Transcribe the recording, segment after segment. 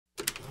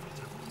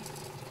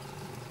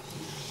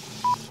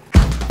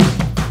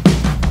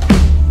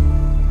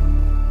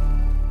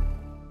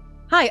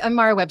Hi, I'm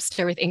Mara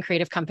Webster with In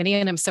Creative Company,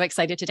 and I'm so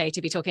excited today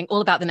to be talking all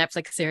about the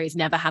Netflix series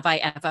Never Have I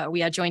Ever.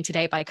 We are joined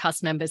today by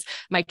cast members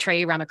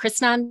Maitreyi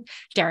Ramakrishnan,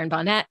 Darren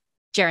Barnet,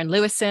 Jaren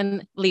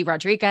Lewison, Lee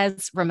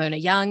Rodriguez, Ramona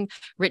Young,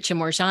 Richa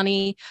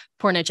Moorjani,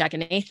 Poorna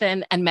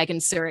Jagannathan, and Megan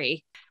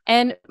Suri.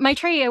 And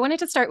Maitreyi, I wanted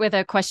to start with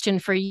a question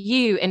for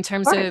you in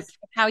terms of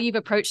how you've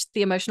approached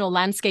the emotional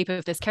landscape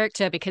of this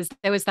character, because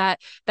there was that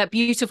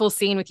beautiful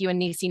scene with you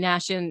and Niecy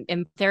Nash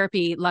in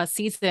therapy last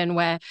season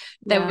where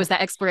there was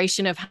that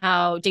exploration of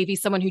how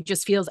Davey's someone who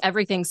just feels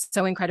everything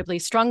so incredibly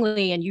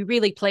strongly, and you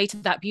really play to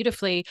that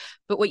beautifully.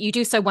 But what you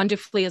do so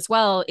wonderfully as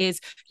well is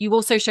you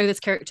also show this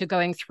character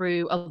going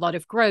through a lot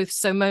of growth.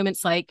 So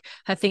moments like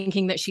her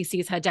thinking that she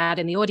sees her dad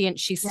in the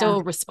audience, she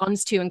still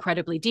responds to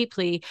incredibly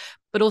deeply,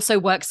 but also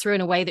works through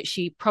in a way that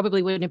she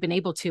probably wouldn't have been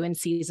able to in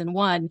season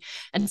one.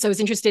 And so I was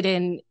interested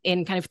in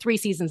kind of 3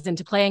 seasons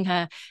into playing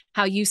her,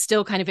 how you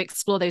still kind of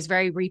explore those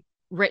very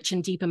rich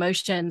and deep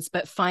emotions,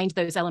 but find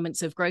those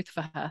elements of growth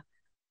for her.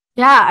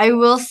 Yeah, I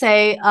will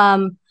say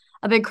a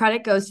big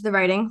credit goes to the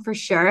writing for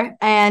sure.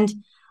 And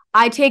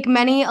I take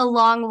many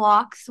long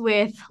walks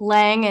with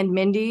Lang and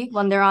Mindy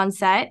when they're on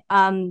set.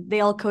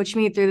 They'll coach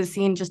me through the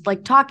scene, just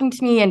like talking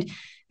to me and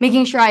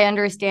making sure I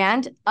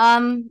understand.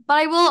 But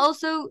I will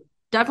also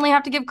definitely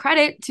have to give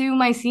credit to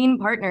my scene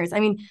partners. I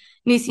mean,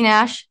 Niecy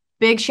Nash,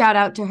 big shout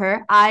out to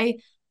her. I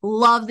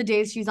love the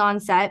days she's on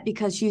set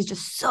because she's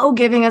just so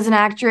giving as an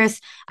actress.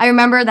 I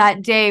remember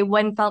that day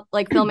when felt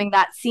like filming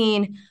that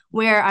scene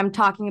where I'm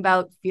talking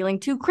about feeling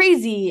too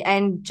crazy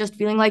and just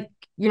feeling like,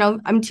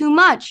 I'm too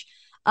much.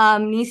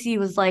 Niecy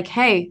was like,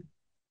 hey,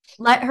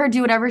 let her do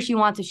whatever she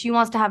wants. If she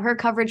wants to have her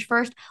coverage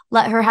first,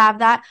 let her have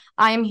that.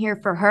 I am here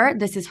for her.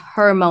 This is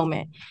her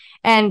moment.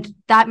 And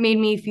that made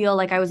me feel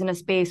like I was in a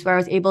space where I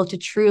was able to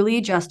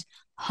truly just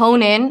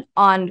hone in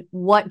on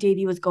what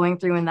Davey was going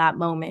through in that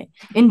moment.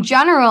 In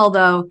general,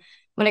 though,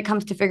 when it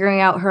comes to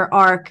figuring out her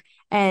arc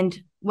and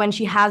when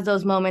she has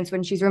those moments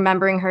when she's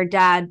remembering her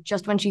dad,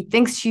 just when she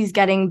thinks she's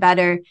getting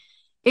better,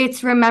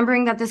 it's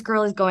remembering that this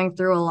girl is going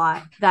through a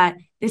lot, that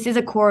this is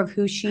a core of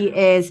who she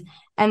is,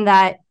 and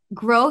that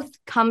growth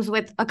comes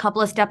with a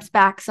couple of steps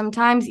back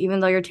sometimes,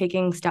 even though you're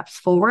taking steps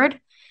forward.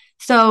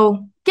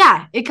 So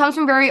yeah, it comes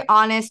from very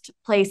honest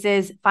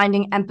places,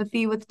 finding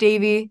empathy with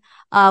Davey,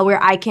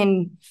 where I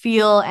can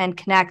feel and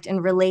connect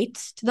and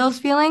relate to those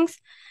feelings.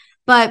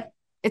 But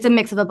it's a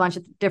mix of a bunch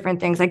of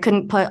different things. I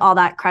couldn't put all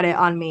that credit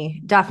on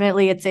me.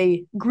 Definitely, it's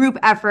a group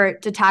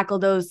effort to tackle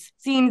those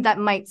scenes that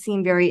might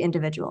seem very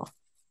individual.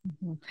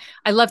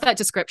 I love that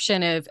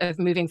description of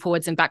moving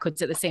forwards and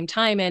backwards at the same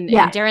time. And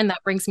Darren,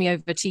 that brings me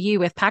over to you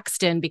with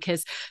Paxton,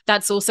 because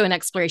that's also an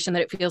exploration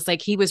that it feels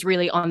like he was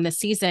really on this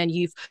season.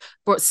 You've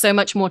brought so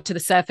much more to the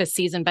surface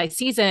season by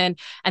season.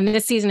 And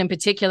this season in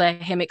particular,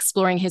 him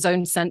exploring his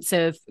own sense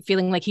of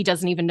feeling like he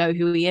doesn't even know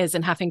who he is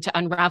and having to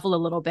unravel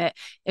a little bit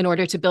in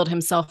order to build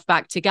himself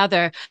back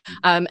together.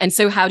 And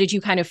so how did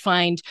you kind of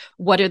find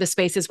what are the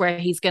spaces where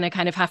he's going to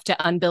kind of have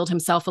to unbuild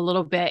himself a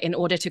little bit in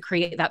order to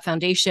create that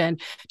foundation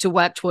to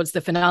work towards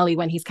the finale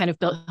when he's kind of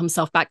built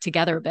himself back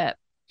together a bit?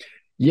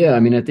 Yeah, I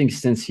mean, I think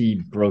since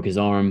he broke his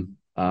arm,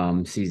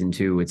 season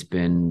 2, it's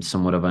been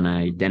somewhat of an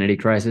identity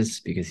crisis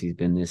because he's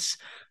been this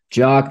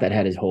jock that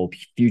had his whole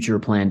future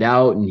planned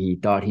out and he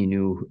thought he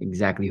knew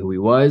exactly who he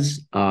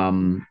was.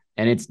 And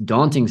it's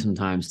daunting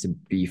sometimes to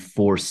be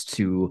forced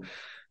to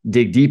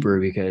dig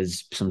deeper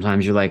because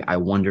sometimes you're like, I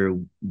wonder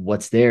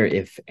what's there,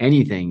 if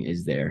anything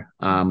is there.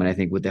 And I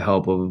think with the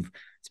help of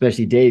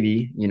especially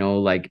Davey,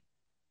 like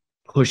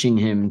pushing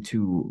him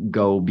to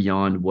go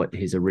beyond what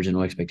his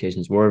original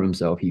expectations were of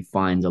himself, he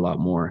finds a lot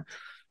more.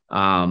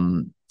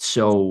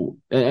 So,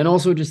 and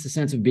also just the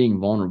sense of being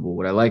vulnerable.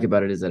 What I like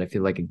about it is that I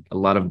feel like a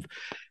lot of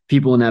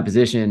people in that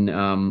position,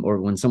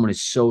 or when someone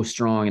is so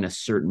strong in a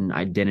certain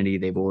identity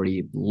they've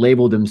already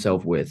labeled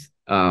themselves with,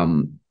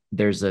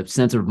 there's a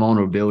sense of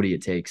vulnerability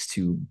it takes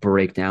to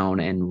break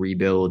down and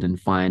rebuild and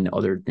find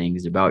other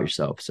things about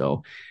yourself.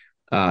 So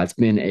it's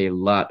been a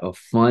lot of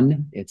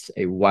fun. It's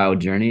a wild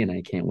journey, and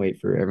I can't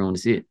wait for everyone to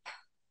see it.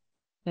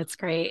 That's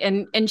great.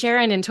 And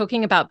Jaren, in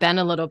talking about Ben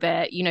a little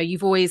bit,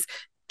 you've always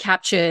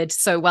captured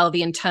so well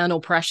the internal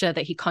pressure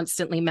that he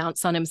constantly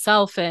mounts on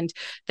himself. And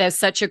there's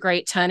such a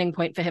great turning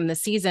point for him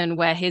this season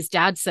where his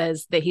dad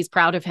says that he's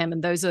proud of him.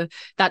 And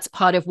that's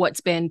part of what's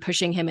been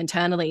pushing him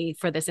internally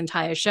for this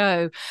entire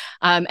show.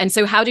 And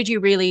so how did you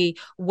really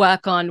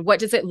work on what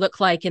does it look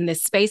like in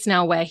this space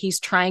now where he's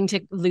trying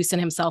to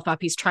loosen himself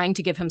up? He's trying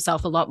to give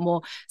himself a lot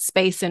more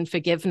space and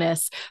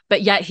forgiveness,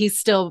 but yet he's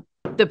still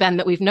the Ben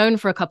that we've known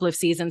for a couple of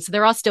seasons. So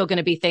there are still going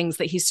to be things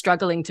that he's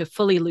struggling to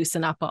fully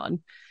loosen up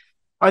on.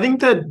 I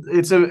think that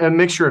it's a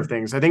mixture of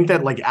things. I think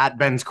that like at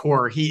Ben's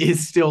core, he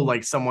is still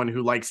like someone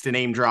who likes to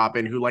name drop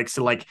and who likes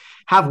to like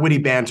have witty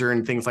banter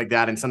and things like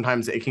that. And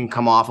sometimes it can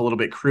come off a little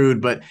bit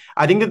crude, but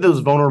I think that those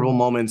vulnerable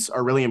moments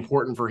are really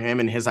important for him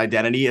and his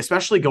identity,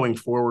 especially going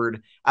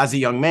forward as a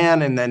young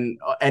man and then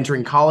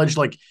entering college.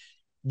 Like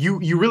you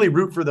really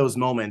root for those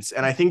moments.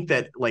 And I think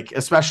that like,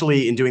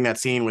 especially in doing that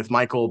scene with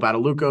Michael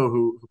Badalucco,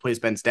 who plays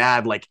Ben's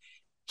dad, like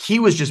he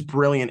was just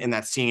brilliant in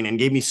that scene and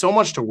gave me so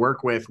much to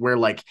work with, where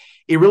like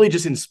it really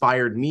just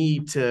inspired me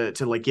to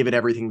like give it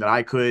everything that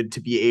I could,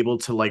 to be able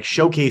to like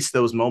showcase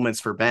those moments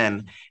for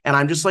Ben. And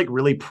I'm just like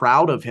really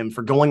proud of him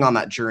for going on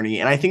that journey.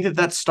 And I think that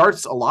that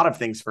starts a lot of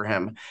things for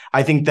him.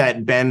 I think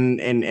that Ben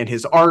and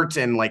his art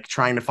and like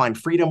trying to find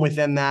freedom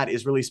within that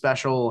is really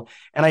special.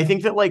 And I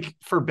think that like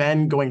for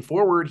Ben going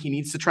forward, he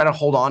needs to try to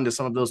hold on to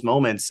some of those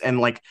moments and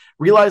like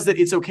realize that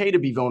it's okay to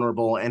be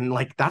vulnerable. And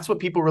like that's what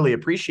people really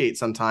appreciate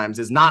sometimes,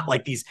 is not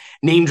like these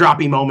name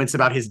dropping moments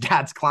about his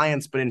dad's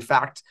clients, but in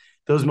fact,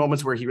 those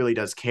moments where he really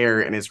does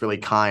care and is really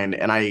kind.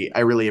 And I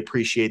really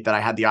appreciate that I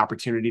had the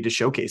opportunity to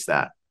showcase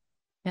that.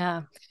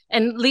 Yeah.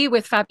 And Lee,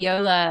 with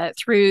Fabiola,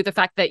 through the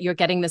fact that you're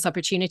getting this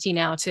opportunity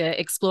now to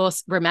explore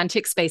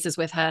romantic spaces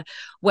with her,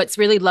 what's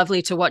really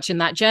lovely to watch in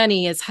that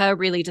journey is her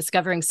really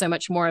discovering so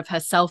much more of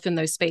herself in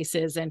those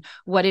spaces and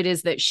what it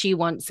is that she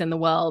wants in the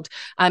world.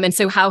 And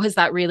so how has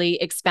that really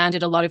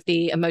expanded a lot of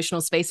the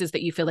emotional spaces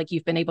that you feel like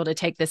you've been able to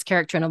take this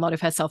character and a lot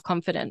of her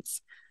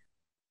self-confidence?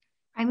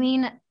 I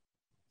mean,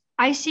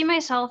 I see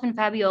myself in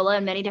Fabiola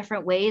in many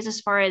different ways, as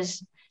far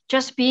as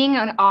just being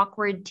an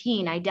awkward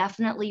teen. I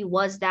definitely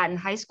was that in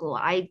high school.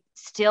 I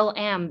still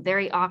am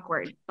very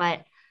awkward,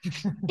 but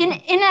in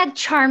a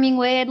charming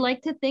way, I'd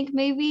like to think,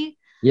 maybe.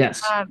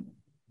 Yes.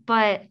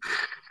 But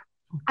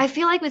I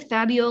feel like with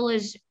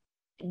Fabiola's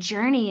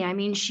journey, I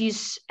mean,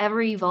 she's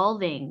ever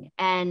evolving,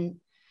 and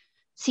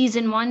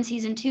season 1,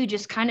 season 2,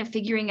 just kind of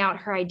figuring out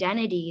her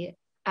identity,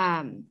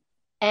 and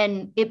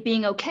it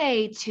being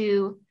okay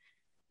to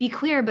be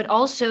queer, but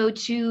also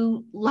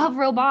to love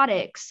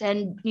robotics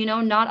and, you know,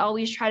 not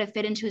always try to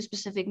fit into a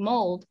specific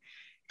mold.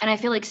 And I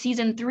feel like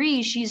season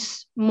 3,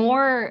 she's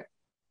more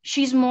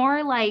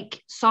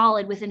like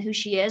solid within who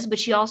she is, but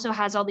she also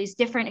has all these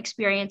different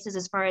experiences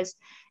as far as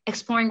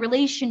exploring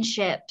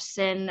relationships.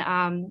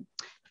 And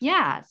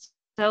yeah,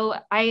 so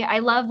I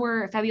love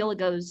where Fabiola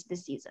goes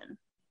this season.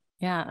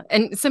 Yeah.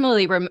 And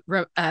similarly,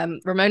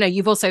 Ramona,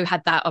 you've also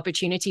had that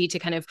opportunity to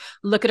kind of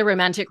look at a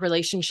romantic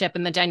relationship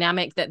and the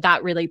dynamic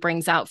that really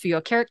brings out for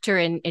your character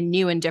in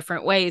new and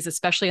different ways,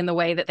 especially in the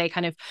way that they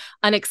kind of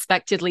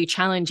unexpectedly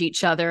challenge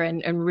each other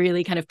and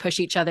really kind of push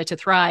each other to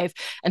thrive.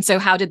 And so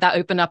how did that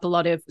open up a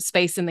lot of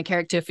space in the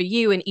character for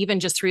you? And even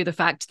just through the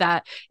fact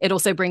that it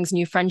also brings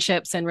new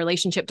friendships and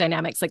relationship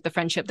dynamics, like the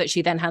friendship that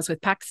she then has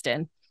with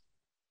Paxton.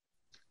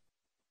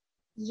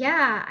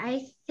 Yeah,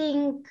 I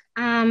think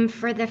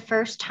for the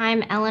first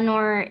time,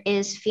 Eleanor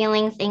is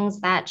feeling things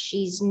that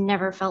she's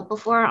never felt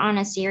before on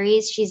a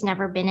series. She's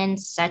never been in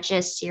such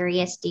a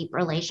serious, deep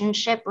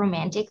relationship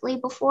romantically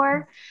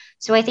before.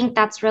 So I think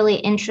that's really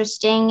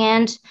interesting.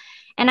 And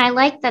I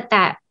like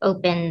that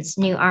opens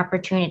new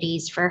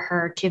opportunities for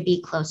her to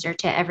be closer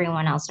to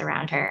everyone else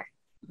around her.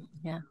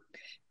 Yeah.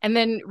 And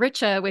then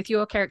Richa, with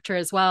your character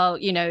as well,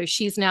 you know,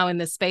 she's now in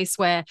this space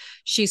where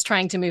she's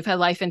trying to move her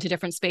life into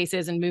different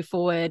spaces and move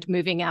forward,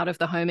 moving out of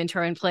the home into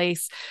her own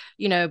place,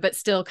 you know, but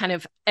still kind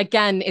of,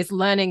 again, is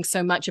learning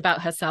so much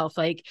about herself,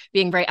 like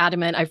being very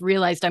adamant. I've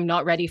realized I'm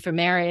not ready for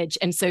marriage.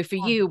 And so for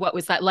you, what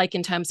was that like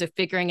in terms of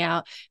figuring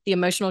out the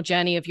emotional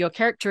journey of your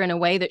character in a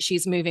way that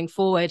she's moving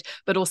forward,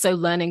 but also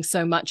learning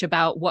so much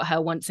about what her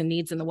wants and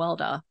needs in the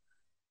world are?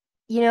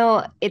 You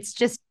know, it's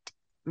just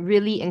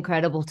really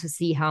incredible to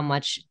see how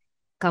much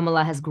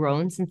Kamala has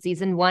grown since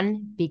season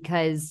 1,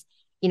 because,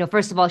 you know,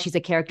 first of all, she's a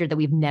character that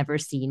we've never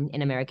seen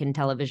in American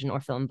television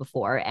or film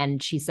before.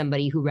 And she's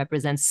somebody who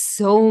represents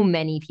so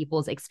many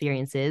people's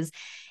experiences,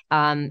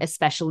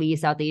 especially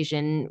South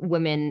Asian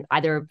women,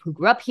 either who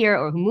grew up here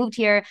or who moved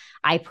here.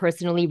 I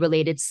personally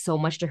related so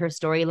much to her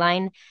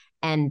storyline,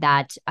 and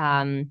that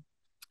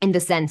in the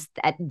sense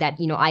that,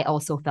 you know, I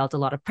also felt a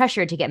lot of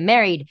pressure to get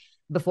married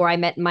before I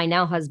met my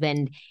now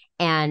husband.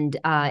 And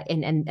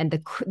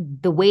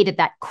the way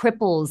that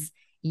cripples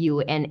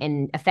you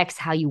and affects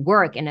how you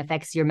work and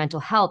affects your mental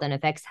health and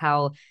affects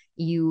how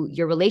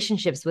your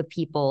relationships with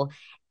people.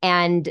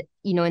 And,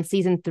 you know, in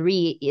season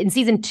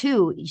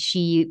 2,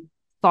 she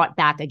fought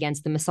back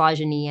against the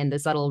misogyny and the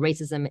subtle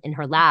racism in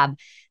her lab.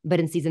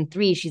 But in season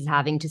 3, she's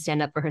having to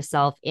stand up for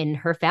herself in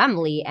her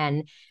family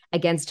and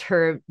against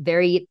her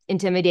very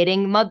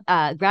intimidating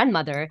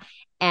grandmother.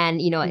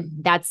 And, you know,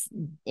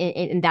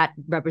 that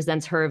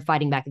represents her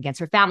fighting back against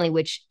her family,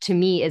 which to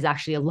me is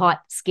actually a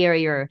lot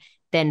scarier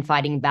than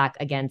fighting back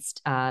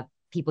against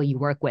people you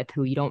work with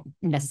who you don't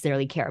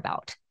necessarily care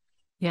about.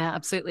 Yeah,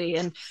 absolutely.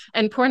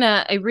 And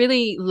Poorna, I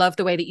really love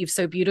the way that you've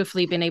so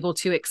beautifully been able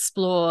to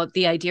explore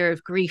the idea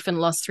of grief and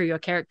loss through your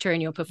character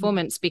and your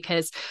performance,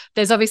 because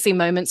there's obviously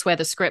moments where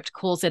the script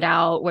calls it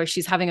out, where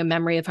she's having a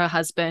memory of her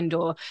husband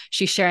or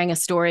she's sharing a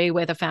story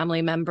with a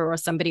family member or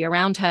somebody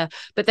around her.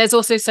 But there's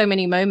also so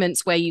many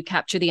moments where you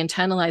capture the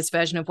internalized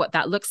version of what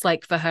that looks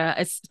like for her,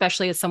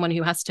 especially as someone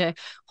who has to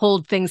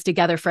hold things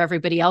together for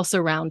everybody else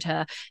around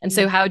her. And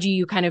so how do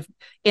you kind of,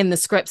 in the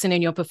scripts and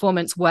in your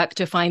performance, work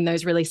to find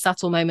those really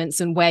subtle moments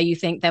and where you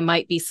think there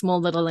might be small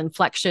little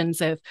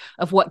inflections of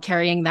what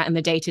carrying that in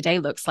the day-to-day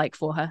looks like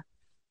for her?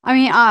 I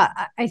mean,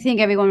 I think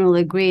everyone will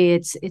agree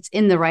it's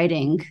in the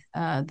writing.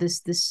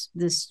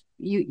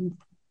 You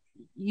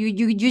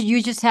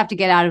you just have to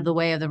get out of the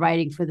way of the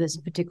writing for this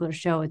particular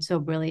show. It's so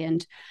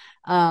brilliant.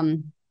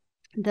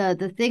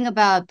 The thing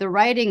about the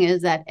writing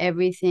is that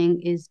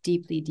everything is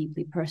deeply,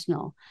 deeply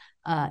personal.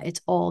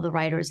 It's all the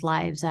writers'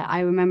 lives. I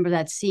remember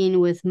that scene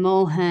with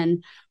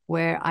Mohan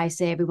where I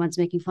say everyone's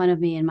making fun of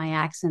me and my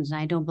accent and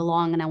I don't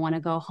belong and I want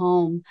to go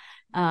home.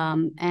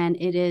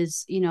 And it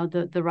is,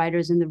 the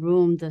writers in the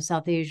room, the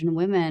South Asian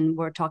women,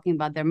 were talking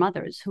about their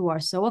mothers who are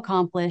so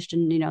accomplished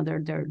and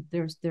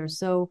they're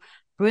so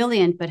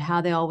brilliant, but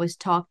how they always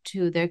talk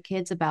to their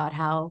kids about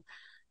how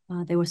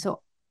they were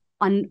so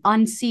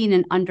unseen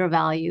and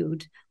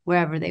undervalued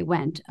wherever they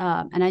went.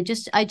 And I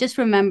just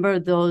remember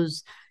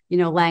those.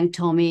 Lang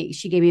told me,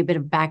 she gave me a bit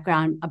of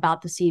background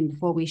about the scene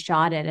before we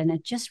shot it. And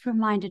it just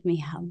reminded me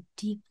how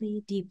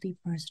deeply, deeply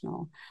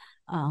personal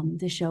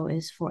the show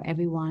is for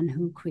everyone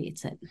who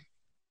creates it.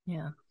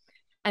 Yeah.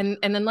 And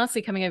then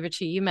lastly, coming over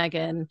to you,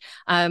 Megan,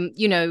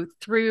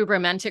 through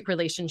romantic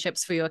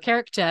relationships for your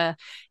character,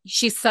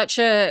 she's such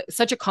a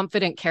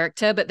confident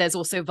character, but there's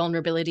also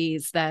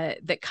vulnerabilities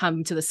that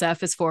come to the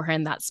surface for her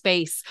in that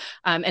space.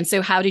 And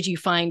so how did you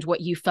find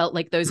what you felt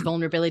like those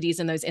vulnerabilities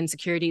and those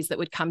insecurities that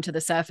would come to the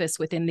surface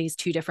within these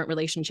two different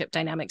relationship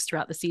dynamics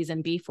throughout the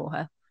season be for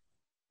her?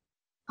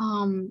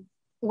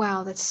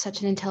 Wow, that's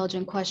such an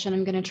intelligent question.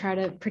 I'm going to try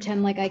to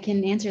pretend like I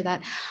can answer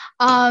that.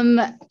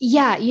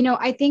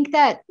 I think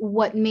that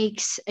what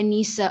makes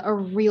Anissa a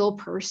real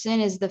person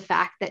is the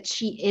fact that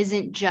she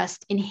isn't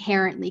just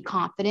inherently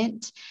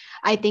confident.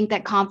 I think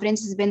that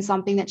confidence has been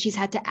something that she's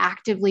had to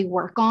actively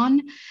work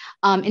on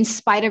in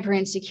spite of her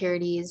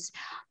insecurities.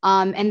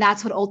 And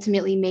that's what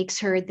ultimately makes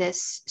her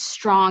this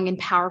strong and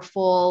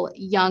powerful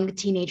young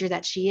teenager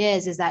that she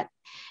is that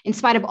in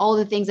spite of all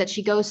the things that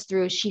she goes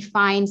through, she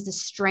finds the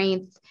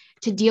strength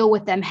to deal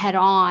with them head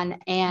on,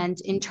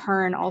 and in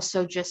turn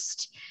also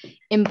just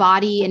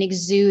embody and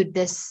exude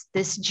this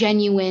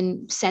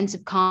genuine sense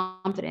of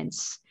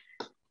confidence.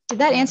 Did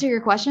that answer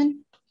your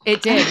question?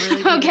 It did.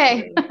 Really.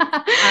 Okay.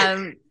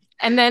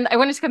 And then I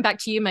wanted to come back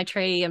to you,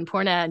 Maitreyi and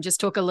Poorna, and just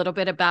talk a little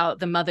bit about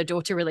the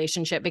mother-daughter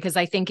relationship, because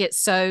I think it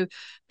so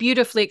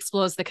beautifully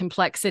explores the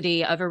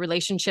complexity of a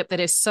relationship that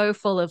is so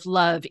full of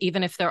love,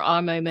 even if there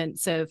are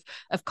moments of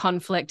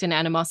conflict and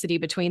animosity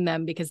between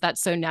them, because that's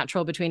so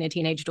natural between a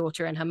teenage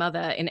daughter and her mother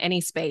in any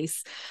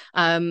space.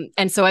 And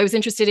so I was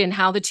interested in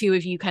how the two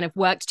of you kind of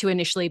worked to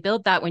initially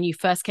build that when you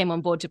first came on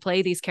board to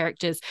play these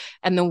characters,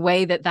 and the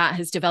way that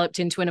has developed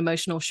into an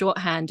emotional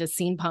shorthand as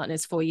scene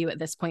partners for you at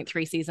this point,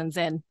 3 seasons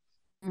in.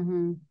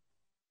 Mm-hmm.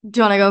 Do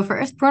you want to go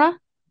first, Poorna?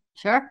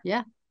 Sure.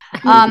 Yeah.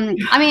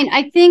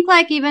 I think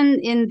like even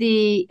in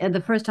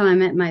the first time I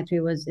met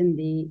Maitreyi was in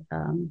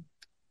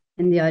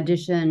the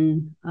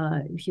audition.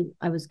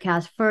 I was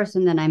cast first,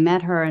 and then I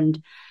met her, and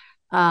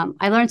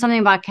I learned something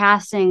about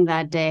casting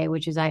that day,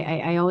 which is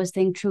I always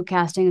think true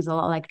casting is a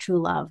lot like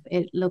true love.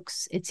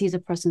 It sees a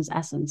person's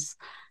essence.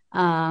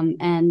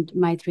 And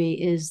Maitreyi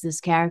is this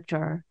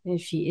character.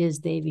 If she is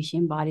Devi, she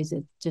embodies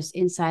it just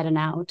inside and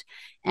out.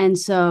 And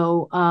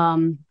so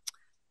our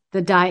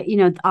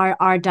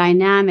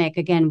dynamic,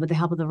 again, with the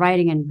help of the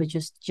writing and but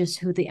just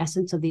who the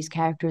essence of these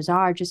characters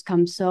are, just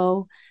comes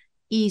so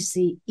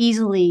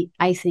easily,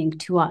 I think,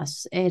 to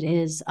us. It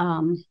is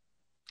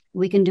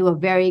we can do a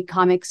very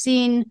comic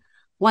scene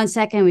 1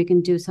 second, we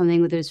can do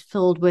something that is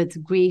filled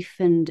with grief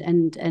and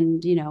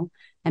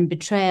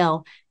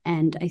betrayal.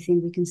 And I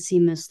think we can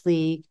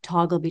seamlessly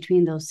toggle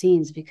between those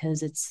scenes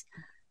because it's,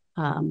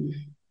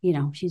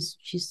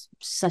 she's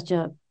such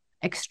a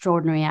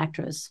extraordinary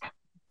actress.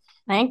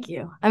 Thank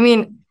you. I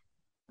mean,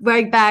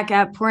 right back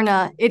at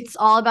Poorna, it's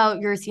all about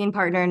your scene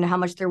partner and how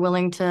much they're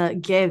willing to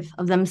give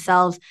of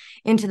themselves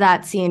into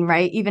that scene,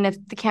 right? Even if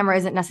the camera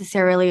isn't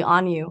necessarily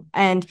on you.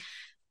 And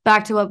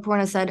back to what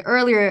Poorna said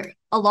earlier,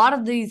 a lot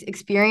of these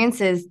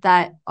experiences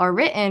that are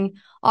written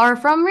are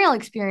from real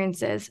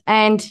experiences.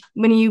 And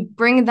when you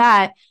bring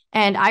that,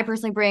 and I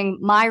personally bring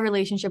my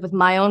relationship with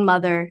my own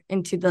mother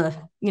into the,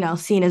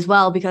 scene as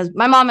well, because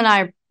my mom and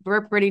I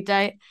were pretty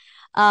tight.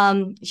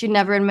 She'd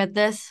never admit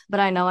this,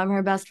 but I know I'm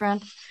her best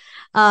friend.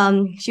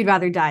 She'd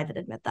rather die than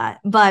admit that.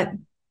 But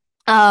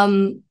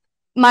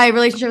my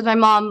relationship with my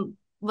mom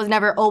was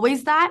never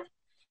always that.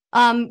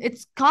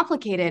 It's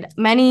complicated.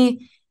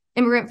 Many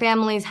immigrant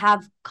families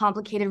have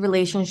complicated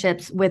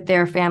relationships with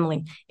their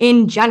family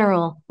in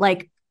general.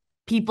 Like,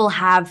 people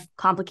have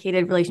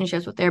complicated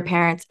relationships with their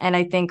parents. And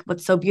I think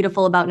what's so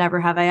beautiful about Never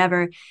Have I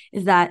Ever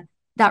is that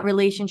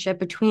relationship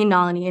between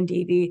Nalini and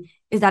Devi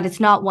is that it's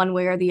not one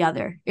way or the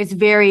other. It's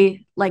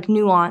very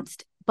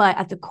nuanced, but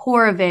at the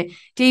core of it,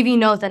 Devi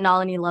knows that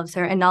Nalini loves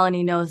her and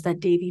Nalini knows that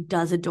Devi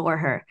does adore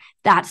her.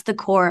 That's the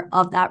core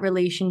of that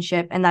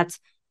relationship. And that's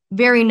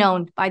very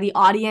known by the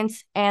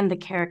audience and the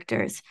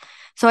characters.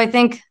 So I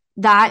think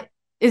that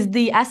is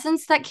the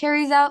essence that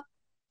carries out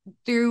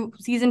through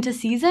season to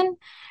season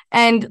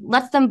and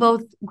lets them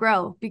both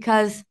grow.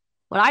 Because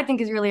what I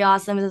think is really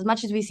awesome is as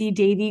much as we see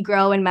Devi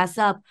grow and mess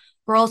up,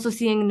 we're also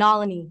seeing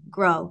Nalini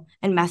grow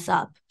and mess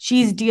up.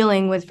 She's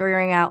dealing with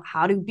figuring out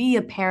how to be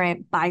a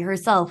parent by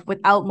herself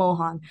without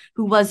Mohan,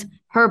 who was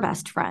her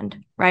best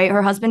friend, right?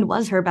 Her husband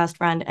was her best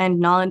friend, and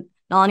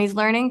Nalini's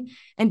learning,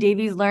 and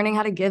Devi's learning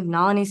how to give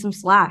Nalini some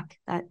slack,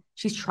 that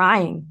she's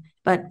trying,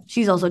 but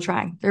she's also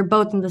trying. They're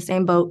both in the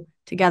same boat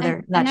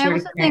together. And I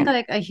also think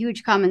like a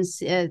huge common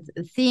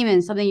theme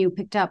and something you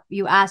picked up,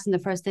 you asked in the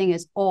first thing,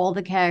 is all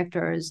the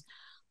characters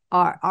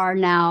are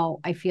now,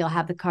 I feel,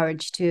 have the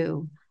courage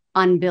to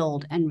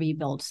unbuild and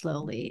rebuild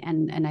slowly.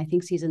 And I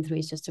think season 3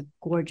 is just a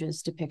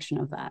gorgeous depiction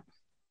of that.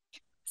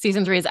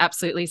 Season 3 is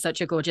absolutely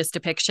such a gorgeous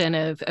depiction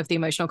of the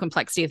emotional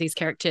complexity of these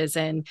characters,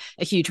 and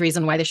a huge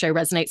reason why the show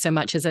resonates so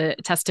much, as a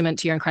testament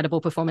to your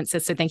incredible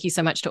performances. So thank you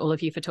so much to all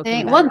of you for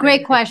talking about What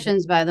great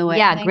questions, by the way.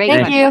 Yeah, great.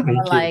 Thank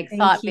you.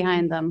 Thought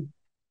behind them.